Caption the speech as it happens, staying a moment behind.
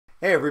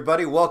Hey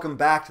everybody, welcome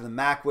back to the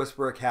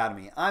MacWhisperer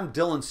Academy. I'm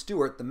Dylan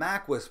Stewart, the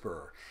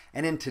MacWhisperer,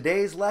 and in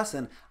today's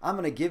lesson, I'm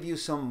going to give you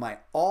some of my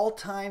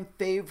all-time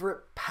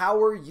favorite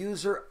power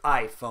user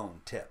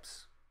iPhone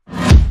tips.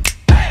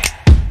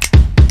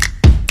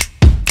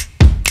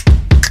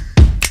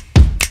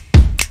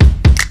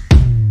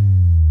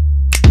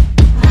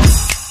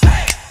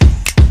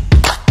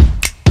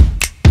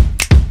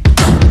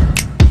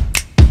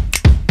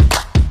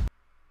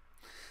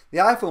 The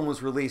iPhone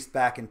was released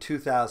back in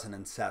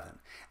 2007,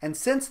 and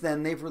since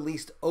then they've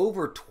released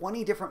over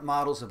 20 different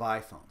models of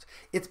iPhones.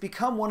 It's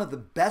become one of the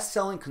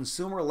best-selling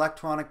consumer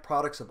electronic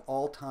products of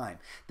all time.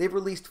 They've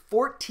released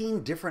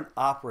 14 different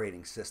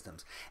operating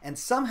systems, and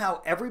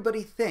somehow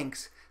everybody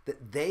thinks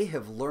that they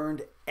have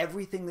learned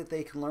everything that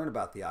they can learn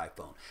about the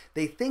iPhone.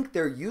 They think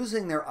they're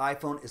using their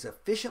iPhone as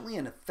efficiently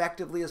and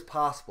effectively as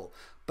possible.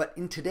 But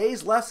in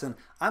today's lesson,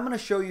 I'm going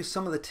to show you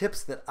some of the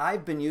tips that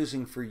I've been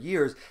using for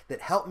years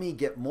that help me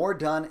get more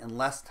done in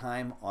less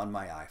time on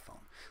my iPhone.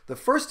 The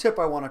first tip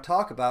I want to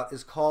talk about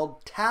is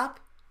called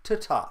tap to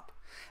top.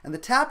 And the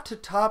tap to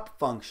top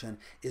function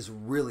is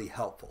really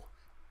helpful.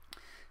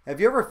 Have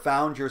you ever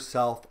found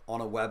yourself on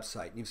a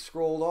website and you've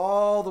scrolled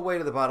all the way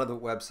to the bottom of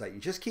the website?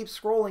 You just keep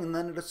scrolling, and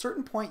then at a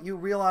certain point you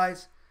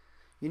realize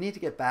you need to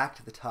get back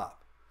to the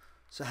top.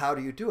 So how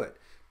do you do it?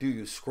 Do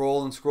you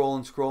scroll and scroll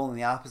and scroll in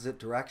the opposite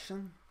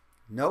direction?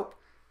 Nope.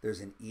 There's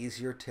an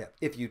easier tip.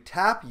 If you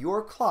tap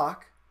your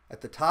clock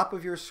at the top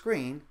of your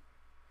screen,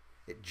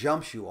 it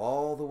jumps you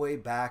all the way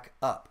back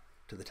up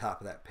to the top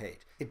of that page.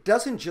 It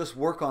doesn't just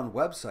work on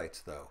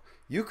websites though.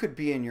 You could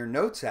be in your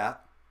Notes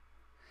app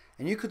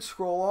and you could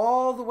scroll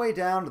all the way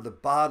down to the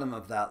bottom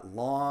of that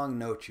long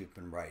note you've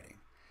been writing.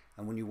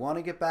 And when you want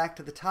to get back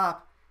to the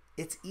top,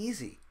 it's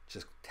easy.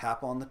 Just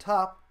tap on the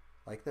top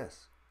like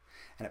this.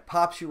 And it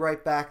pops you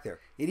right back there.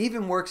 It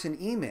even works in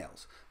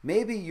emails.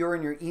 Maybe you're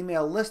in your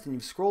email list and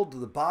you've scrolled to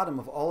the bottom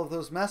of all of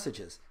those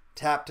messages.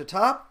 Tap to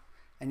top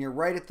and you're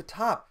right at the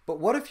top. But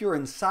what if you're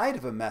inside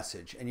of a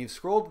message and you've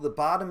scrolled to the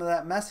bottom of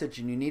that message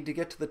and you need to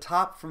get to the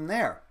top from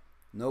there?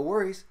 No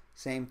worries,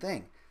 same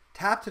thing.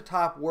 Tap to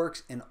top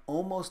works in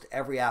almost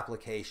every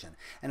application,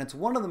 and it's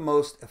one of the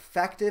most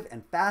effective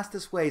and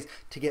fastest ways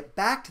to get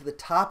back to the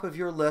top of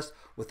your list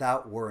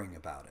without worrying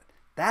about it.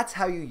 That's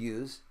how you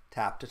use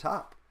tap to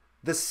top.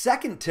 The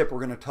second tip we're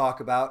going to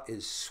talk about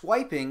is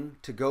swiping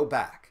to go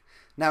back.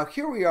 Now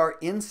here we are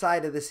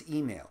inside of this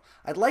email.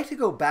 I'd like to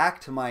go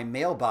back to my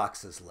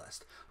mailboxes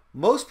list.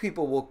 Most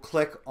people will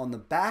click on the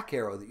back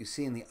arrow that you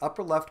see in the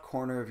upper left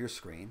corner of your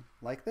screen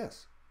like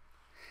this.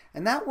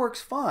 And that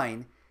works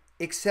fine,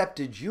 except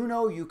did you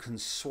know you can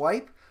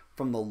swipe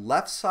from the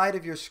left side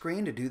of your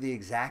screen to do the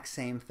exact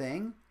same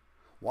thing?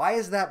 Why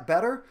is that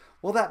better?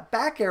 Well, that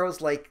back arrow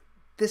is like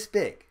this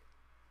big.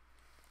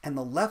 And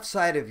the left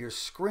side of your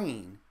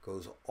screen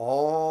goes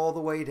all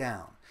the way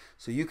down.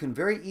 So you can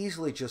very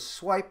easily just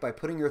swipe by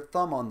putting your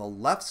thumb on the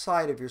left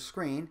side of your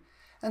screen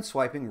and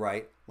swiping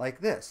right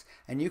like this.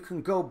 And you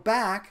can go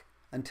back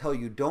until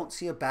you don't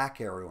see a back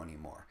arrow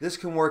anymore. This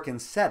can work in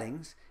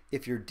settings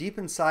if you're deep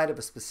inside of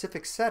a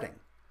specific setting,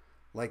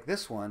 like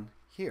this one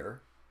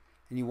here,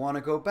 and you want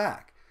to go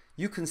back.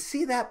 You can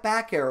see that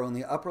back arrow in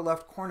the upper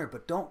left corner,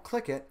 but don't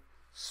click it,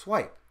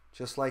 swipe.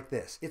 Just like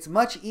this. It's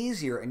much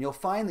easier, and you'll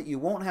find that you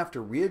won't have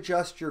to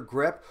readjust your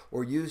grip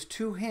or use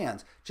two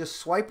hands. Just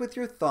swipe with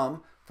your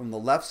thumb from the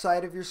left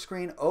side of your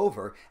screen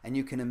over, and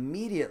you can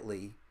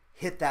immediately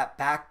hit that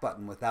back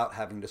button without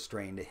having to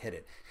strain to hit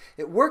it.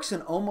 It works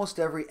in almost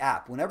every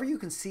app whenever you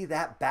can see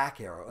that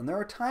back arrow, and there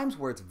are times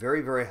where it's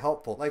very, very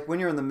helpful, like when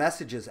you're in the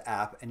Messages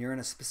app and you're in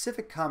a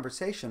specific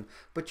conversation,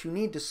 but you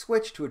need to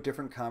switch to a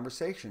different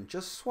conversation.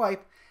 Just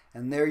swipe,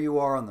 and there you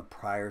are on the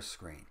prior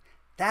screen.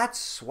 That's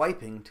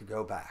swiping to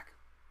go back.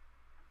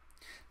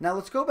 Now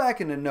let's go back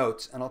into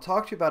Notes, and I'll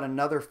talk to you about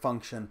another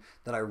function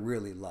that I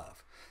really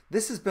love.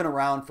 This has been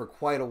around for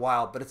quite a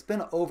while, but it's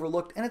been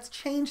overlooked, and it's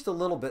changed a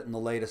little bit in the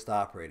latest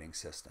operating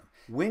system.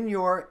 When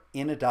you're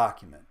in a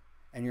document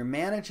and you're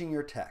managing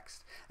your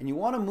text and you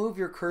want to move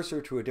your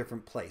cursor to a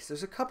different place,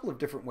 there's a couple of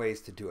different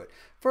ways to do it.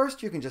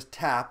 First, you can just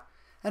tap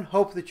and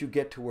hope that you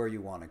get to where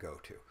you want to go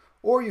to.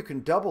 Or you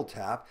can double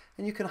tap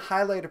and you can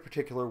highlight a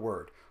particular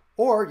word.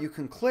 Or you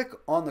can click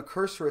on the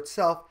cursor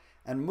itself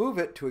and move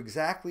it to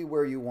exactly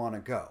where you want to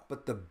go.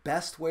 But the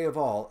best way of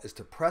all is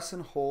to press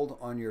and hold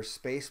on your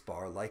space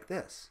bar like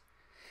this.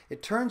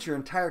 It turns your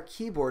entire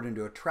keyboard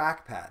into a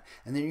trackpad,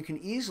 and then you can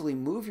easily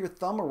move your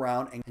thumb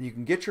around and you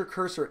can get your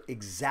cursor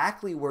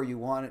exactly where you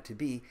want it to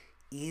be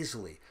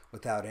easily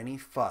without any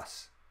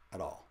fuss at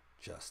all.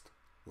 Just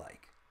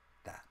like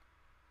that.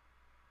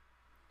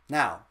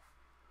 Now,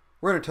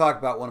 we're going to talk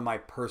about one of my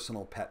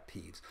personal pet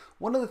peeves.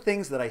 One of the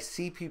things that I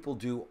see people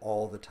do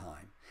all the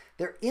time.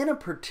 They're in a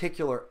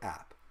particular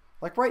app.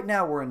 Like right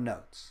now we're in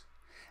Notes.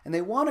 And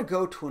they want to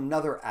go to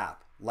another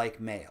app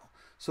like Mail.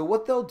 So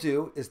what they'll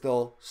do is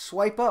they'll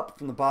swipe up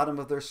from the bottom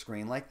of their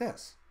screen like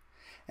this.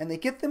 And they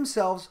get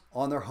themselves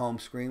on their home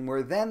screen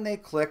where then they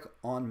click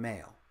on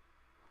Mail.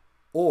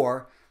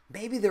 Or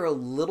maybe they're a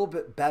little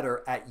bit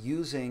better at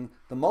using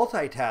the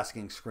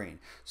multitasking screen.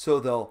 So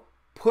they'll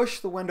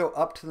push the window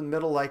up to the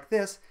middle like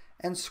this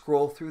and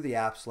scroll through the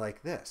apps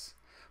like this.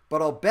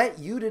 But I'll bet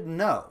you didn't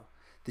know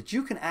that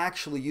you can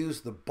actually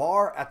use the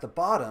bar at the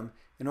bottom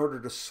in order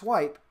to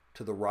swipe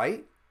to the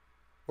right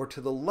or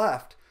to the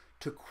left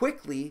to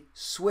quickly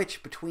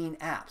switch between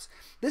apps.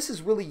 This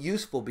is really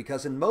useful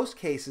because in most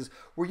cases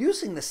we're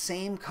using the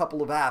same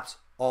couple of apps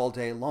all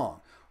day long.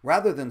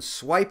 Rather than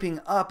swiping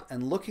up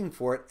and looking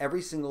for it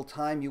every single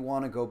time you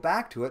want to go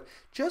back to it,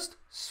 just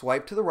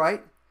swipe to the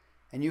right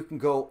and you can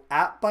go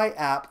app by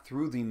app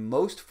through the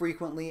most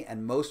frequently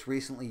and most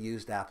recently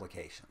used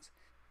applications.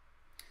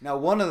 Now,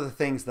 one of the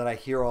things that I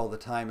hear all the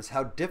time is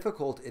how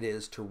difficult it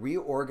is to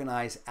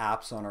reorganize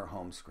apps on our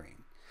home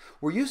screen.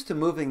 We're used to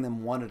moving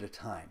them one at a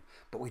time,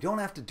 but we don't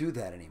have to do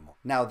that anymore.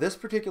 Now, this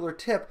particular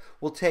tip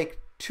will take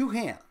 2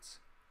 hands,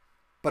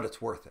 but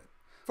it's worth it.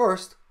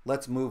 First,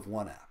 let's move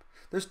one app.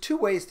 There's 2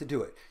 ways to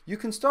do it. You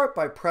can start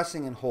by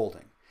pressing and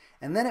holding,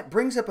 and then it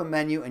brings up a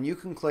menu and you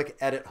can click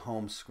Edit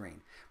Home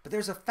Screen. But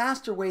there's a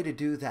faster way to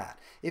do that.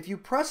 If you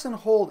press and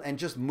hold and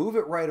just move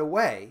it right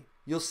away,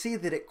 you'll see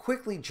that it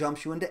quickly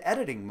jumps you into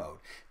editing mode.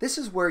 This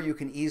is where you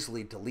can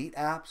easily delete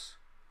apps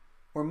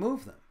or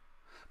move them.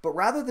 But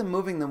rather than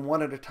moving them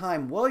one at a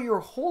time, while you're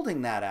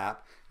holding that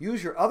app,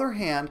 use your other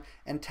hand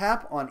and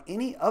tap on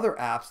any other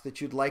apps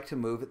that you'd like to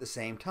move at the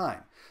same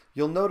time.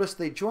 You'll notice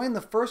they join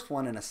the first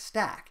one in a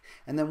stack,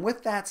 and then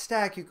with that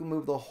stack you can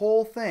move the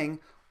whole thing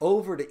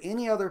over to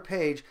any other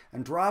page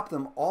and drop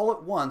them all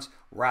at once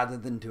rather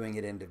than doing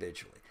it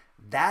individually.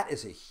 That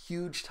is a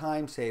huge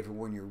time saver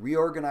when you're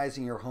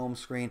reorganizing your home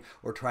screen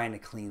or trying to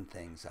clean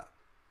things up.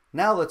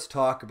 Now let's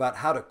talk about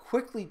how to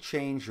quickly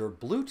change your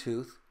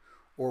Bluetooth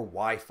or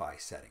Wi-Fi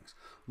settings.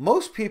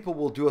 Most people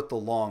will do it the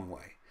long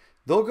way.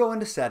 They'll go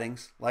into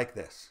settings like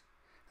this,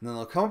 and then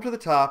they'll come up to the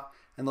top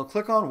and they'll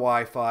click on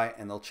Wi-Fi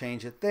and they'll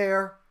change it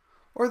there,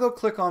 or they'll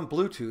click on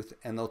Bluetooth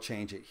and they'll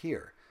change it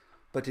here.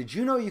 But did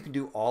you know you can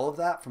do all of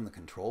that from the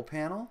control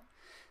panel?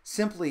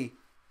 Simply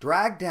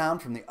drag down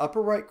from the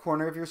upper right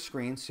corner of your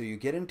screen so you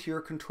get into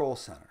your control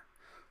center.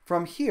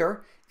 From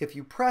here, if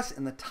you press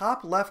in the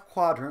top left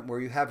quadrant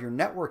where you have your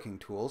networking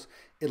tools,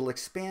 it'll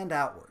expand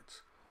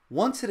outwards.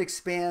 Once it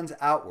expands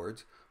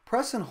outwards,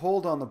 press and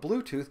hold on the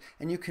Bluetooth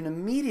and you can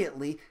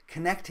immediately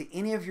connect to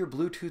any of your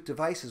Bluetooth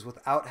devices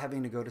without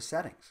having to go to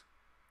settings.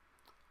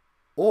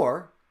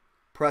 Or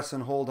press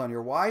and hold on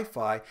your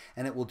Wi-Fi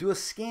and it will do a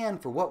scan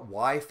for what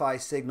Wi-Fi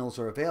signals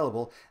are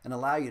available and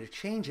allow you to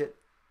change it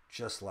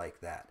just like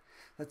that.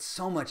 That's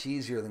so much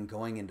easier than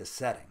going into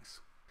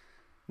settings.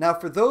 Now,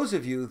 for those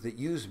of you that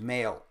use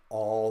mail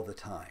all the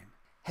time,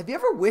 have you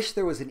ever wished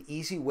there was an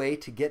easy way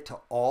to get to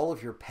all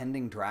of your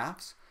pending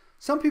drafts?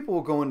 Some people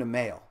will go into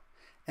mail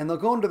and they'll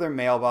go into their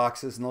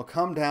mailboxes and they'll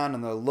come down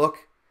and they'll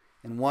look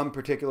in one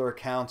particular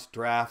account's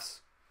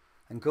drafts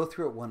and go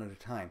through it one at a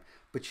time.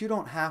 But you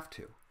don't have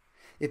to.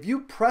 If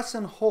you press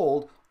and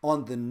hold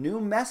on the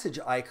new message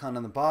icon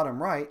on the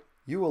bottom right,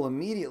 you will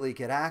immediately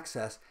get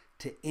access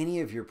to any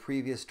of your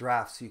previous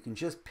drafts, so you can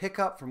just pick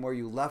up from where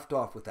you left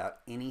off without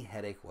any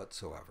headache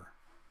whatsoever.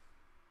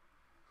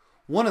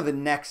 One of the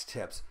next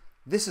tips,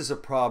 this is a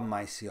problem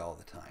I see all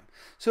the time.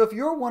 So if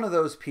you're one of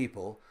those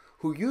people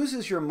who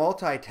uses your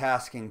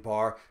multitasking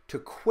bar to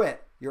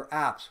quit your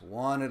apps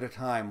one at a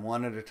time,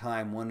 one at a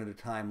time, one at a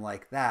time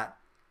like that,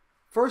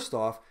 first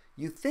off,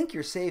 you think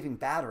you're saving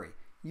battery.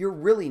 You're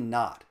really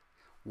not.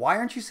 Why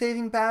aren't you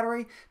saving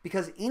battery?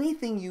 Because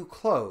anything you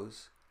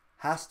close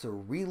has to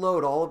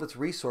reload all of its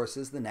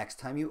resources the next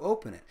time you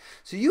open it.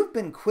 So you've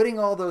been quitting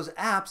all those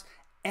apps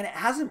and it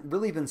hasn't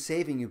really been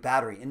saving you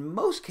battery. In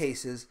most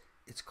cases,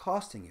 it's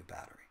costing you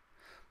battery.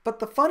 But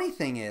the funny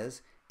thing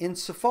is, in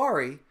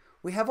Safari,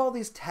 we have all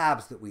these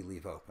tabs that we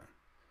leave open.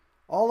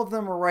 All of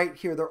them are right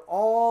here. They're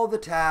all the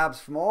tabs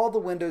from all the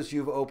windows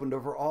you've opened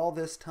over all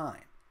this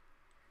time.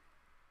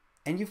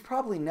 And you've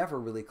probably never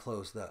really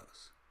closed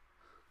those.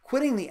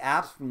 Quitting the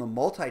apps from the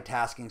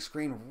multitasking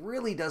screen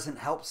really doesn't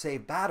help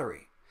save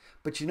battery.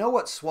 But you know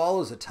what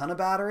swallows a ton of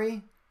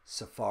battery?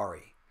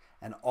 Safari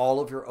and all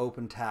of your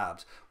open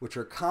tabs, which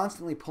are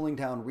constantly pulling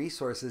down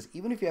resources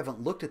even if you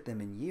haven't looked at them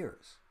in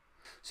years.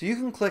 So you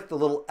can click the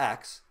little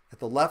X at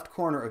the left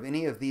corner of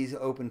any of these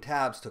open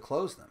tabs to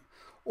close them.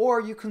 Or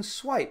you can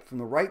swipe from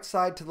the right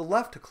side to the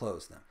left to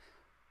close them.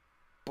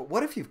 But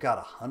what if you've got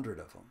 100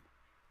 of them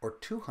or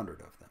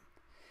 200 of them?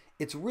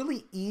 It's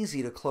really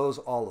easy to close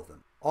all of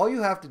them. All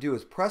you have to do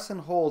is press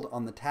and hold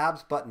on the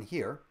tabs button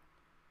here,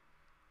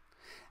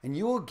 and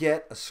you will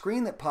get a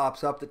screen that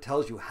pops up that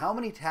tells you how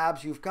many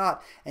tabs you've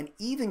got and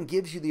even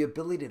gives you the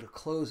ability to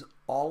close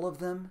all of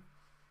them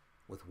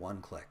with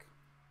one click.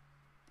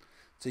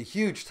 It's a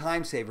huge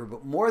time saver,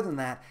 but more than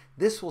that,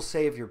 this will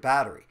save your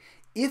battery.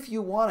 If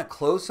you want to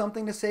close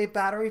something to save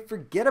battery,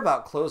 forget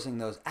about closing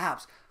those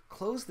apps.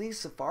 Close these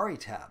Safari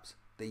tabs.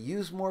 They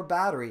use more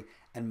battery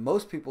and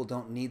most people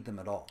don't need them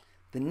at all.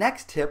 The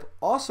next tip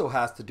also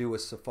has to do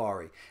with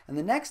Safari, and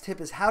the next tip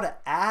is how to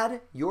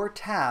add your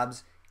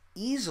tabs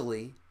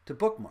easily to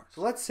bookmarks.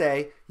 So let's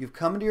say you've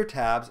come into your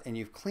tabs and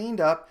you've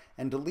cleaned up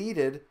and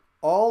deleted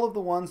all of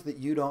the ones that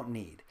you don't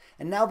need.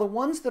 And now the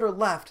ones that are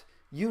left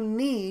you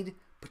need,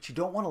 but you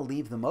don't want to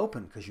leave them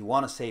open because you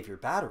want to save your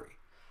battery.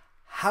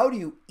 How do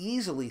you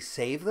easily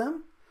save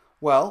them?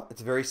 Well,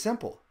 it's very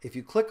simple. If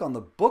you click on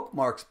the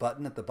bookmarks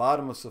button at the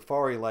bottom of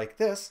Safari like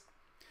this,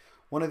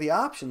 one of the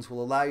options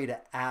will allow you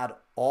to add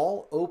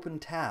all open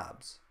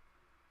tabs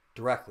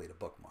directly to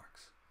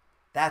bookmarks.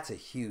 That's a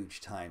huge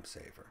time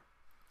saver.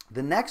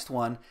 The next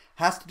one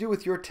has to do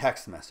with your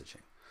text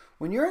messaging.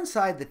 When you're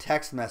inside the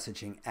text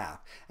messaging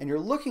app and you're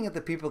looking at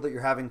the people that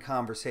you're having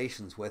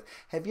conversations with,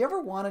 have you ever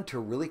wanted to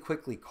really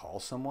quickly call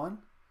someone?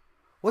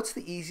 What's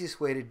the easiest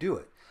way to do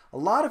it? A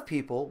lot of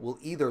people will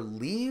either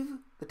leave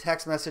the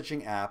text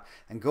messaging app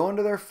and go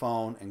into their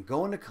phone and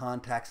go into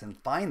contacts and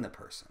find the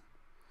person.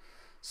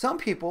 Some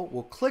people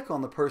will click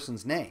on the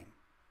person's name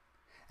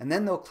and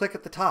then they'll click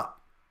at the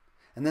top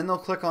and then they'll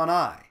click on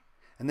I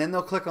and then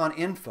they'll click on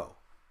info.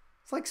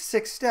 It's like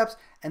 6 steps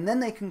and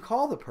then they can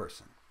call the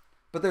person.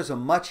 But there's a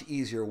much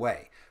easier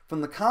way.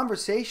 From the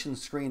conversation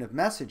screen of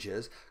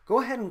messages,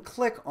 go ahead and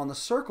click on the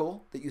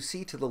circle that you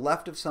see to the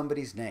left of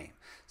somebody's name.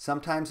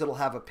 Sometimes it'll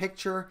have a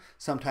picture,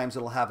 sometimes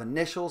it'll have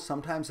initials,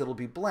 sometimes it'll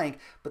be blank,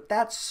 but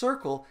that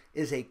circle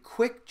is a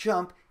quick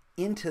jump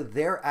into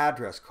their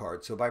address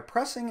card. So by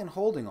pressing and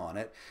holding on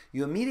it,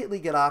 you immediately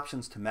get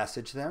options to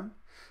message them,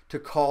 to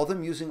call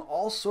them using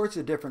all sorts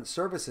of different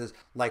services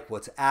like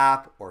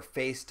WhatsApp or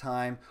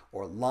FaceTime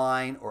or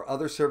Line or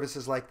other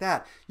services like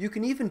that. You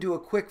can even do a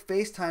quick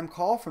FaceTime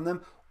call from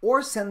them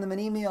or send them an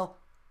email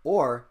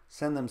or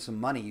send them some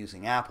money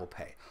using Apple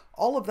Pay.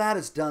 All of that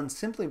is done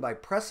simply by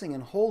pressing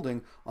and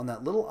holding on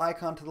that little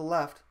icon to the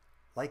left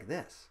like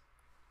this.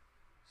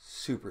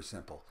 Super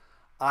simple.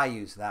 I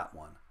use that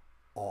one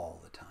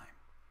all the time.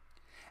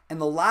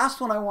 And the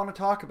last one I want to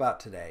talk about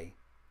today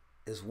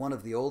is one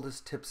of the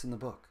oldest tips in the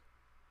book.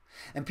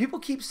 And people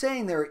keep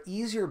saying there are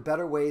easier,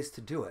 better ways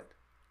to do it.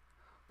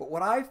 But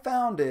what I've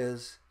found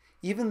is,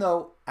 even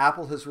though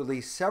Apple has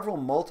released several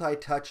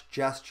multi-touch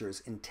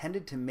gestures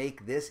intended to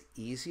make this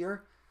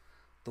easier,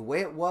 the way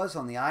it was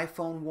on the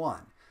iPhone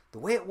 1, the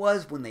way it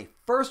was when they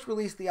first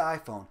released the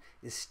iPhone,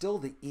 is still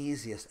the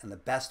easiest and the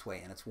best way,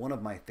 and it's one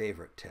of my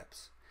favorite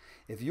tips.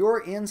 If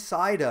you're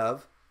inside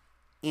of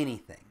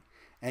anything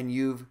and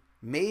you've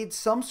made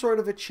some sort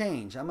of a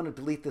change, I'm going to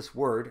delete this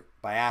word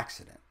by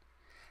accident,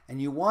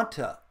 and you want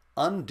to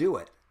undo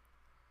it,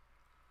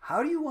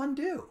 how do you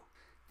undo?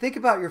 Think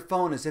about your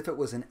phone as if it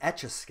was an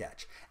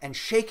Etch-a-Sketch and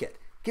shake it.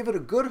 Give it a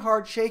good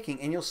hard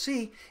shaking and you'll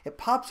see it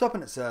pops up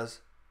and it says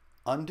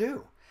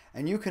undo.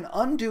 And you can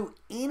undo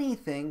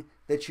anything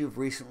that you've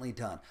recently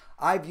done.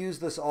 I've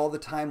used this all the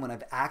time when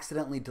I've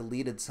accidentally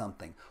deleted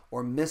something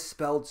or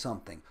misspelled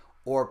something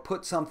or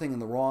put something in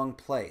the wrong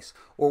place,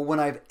 or when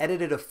I've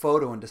edited a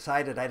photo and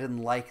decided I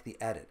didn't like the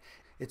edit.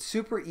 It's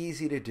super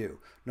easy to do.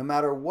 No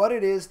matter what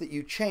it is that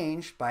you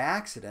change by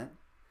accident,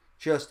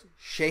 just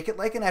shake it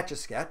like an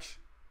Etch-a-Sketch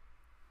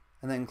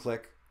and then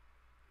click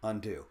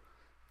undo.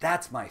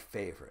 That's my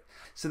favorite.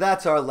 So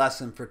that's our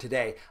lesson for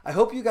today. I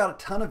hope you got a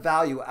ton of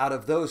value out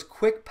of those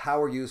quick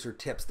power user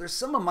tips. They're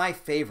some of my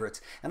favorites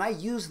and I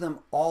use them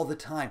all the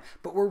time,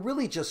 but we're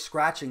really just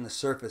scratching the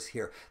surface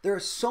here. There are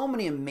so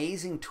many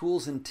amazing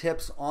tools and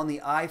tips on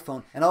the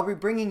iPhone, and I'll be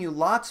bringing you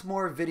lots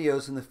more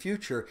videos in the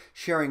future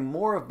sharing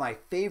more of my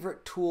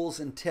favorite tools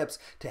and tips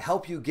to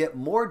help you get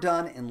more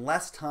done in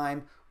less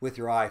time with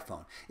your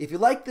iPhone. If you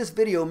like this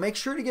video, make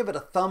sure to give it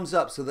a thumbs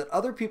up so that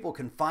other people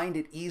can find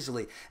it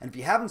easily. And if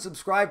you haven't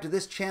subscribed to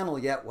this channel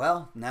yet,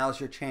 well, now's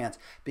your chance,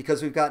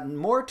 because we've got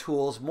more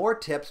tools, more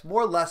tips,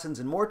 more lessons,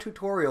 and more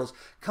tutorials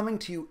coming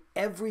to you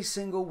every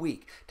single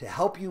week to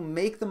help you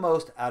make the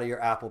most out of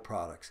your Apple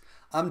products.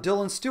 I'm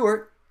Dylan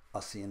Stewart.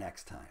 I'll see you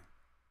next time.